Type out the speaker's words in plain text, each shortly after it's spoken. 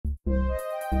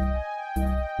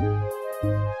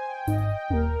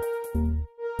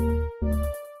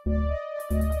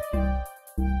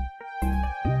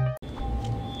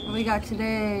we got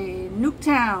today?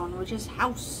 Nuketown, which is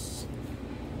house.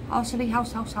 House City,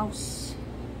 house. House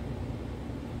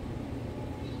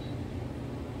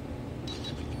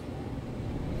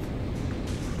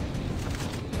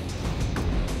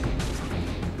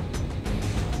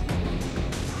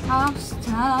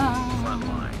time.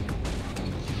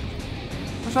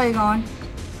 Which way are you going?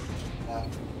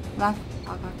 Left.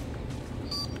 Okay.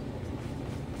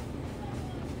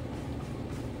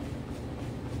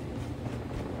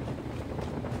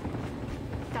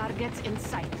 Targets in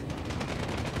sight.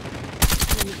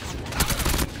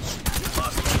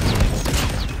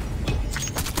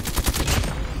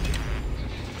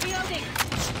 Reloading.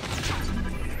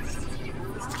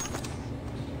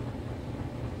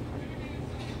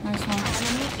 Nice one.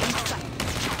 Enemy in sight.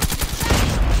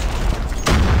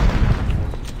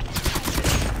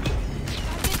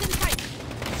 Targets in sight.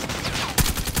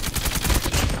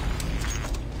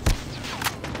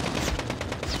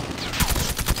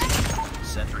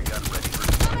 Sentry gun ready for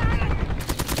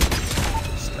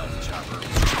stealth chopper.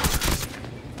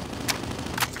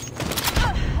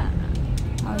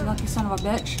 Oh, you lucky son of a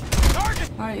bitch.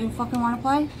 Alright, you fucking wanna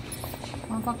play?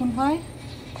 Wanna fucking play?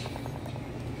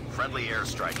 Friendly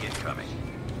airstrike incoming.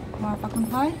 Wanna fucking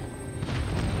play?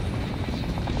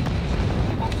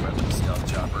 Friendly stealth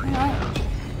chopper. Alright.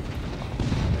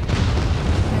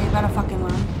 Yeah, you better fucking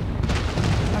run.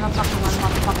 Better fucking run,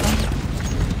 motherfucker.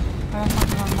 Better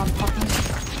fucking run, motherfucker.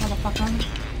 Motherfucker.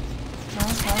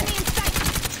 That's right.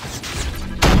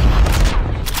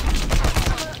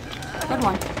 Good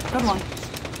one. Good one.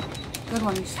 Good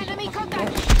one, you stupid Enemy fucking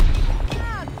contact. bitch.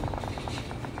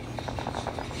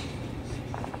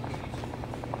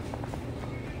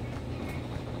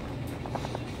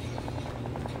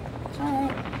 It's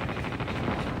alright.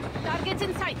 Targets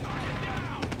in sight.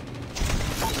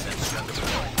 Sentry gun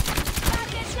deployed.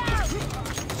 Target down.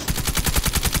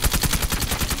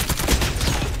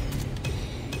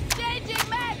 Changing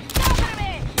mag. Cover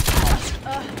me.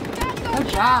 Good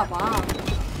job, wow.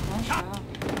 Nice job.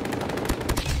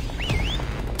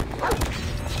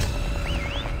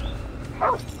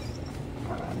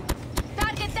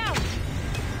 Target down.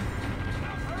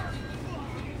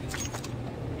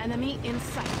 Enemy in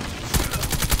sight.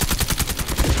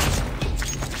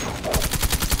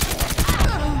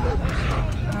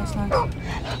 Nice, nice.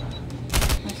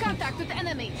 Nice, Contact with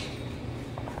enemy.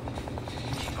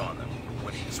 Keep on them.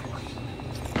 Winning this one.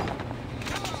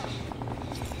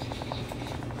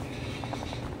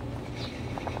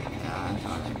 Yeah, I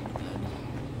thought I did good.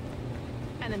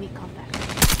 Enemy contact.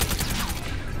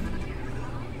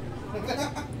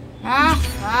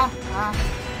 Ah.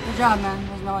 Good job, man.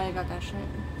 There's no way I got that shit.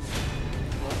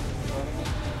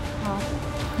 Oh.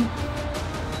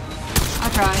 I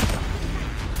tried.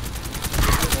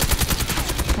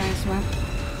 Thanks, man.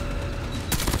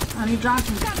 Honey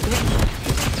Johnson, bitch.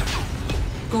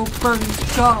 Go, birdies,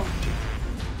 go.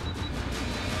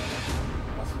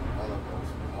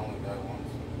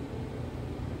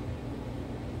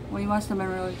 Well, you must have been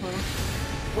really close.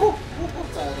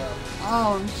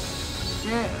 Oh,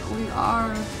 shit. We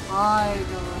are tied.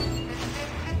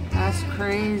 That's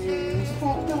crazy.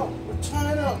 We're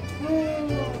tied up.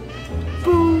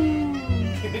 Boom.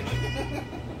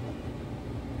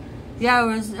 Yeah, it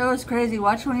was crazy.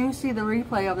 Watch when you see the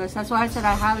replay of this. That's why I said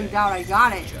I highly doubt I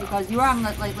got it, because you were on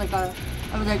like I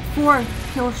was like 4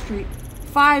 kill streak,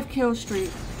 5 kill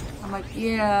streak. I'm like,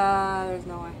 yeah, there's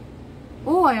no way.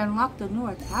 Oh, I unlocked a new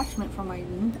attachment for my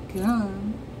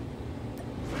gun.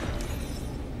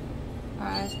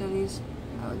 Alright, let's go these.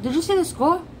 Did you see the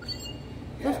score?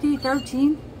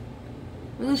 50-13.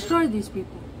 We destroyed these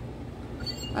people.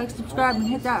 Like, subscribe, and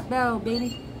hit that bell,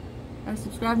 baby. Like,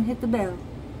 subscribe, and hit the bell.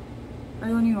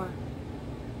 Right when you are.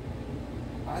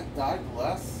 I died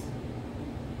less.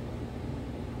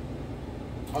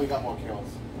 Oh, you got more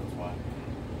kills. That's why.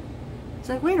 It's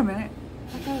like, wait a minute.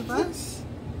 I got less.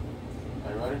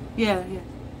 Are you ready? Yeah.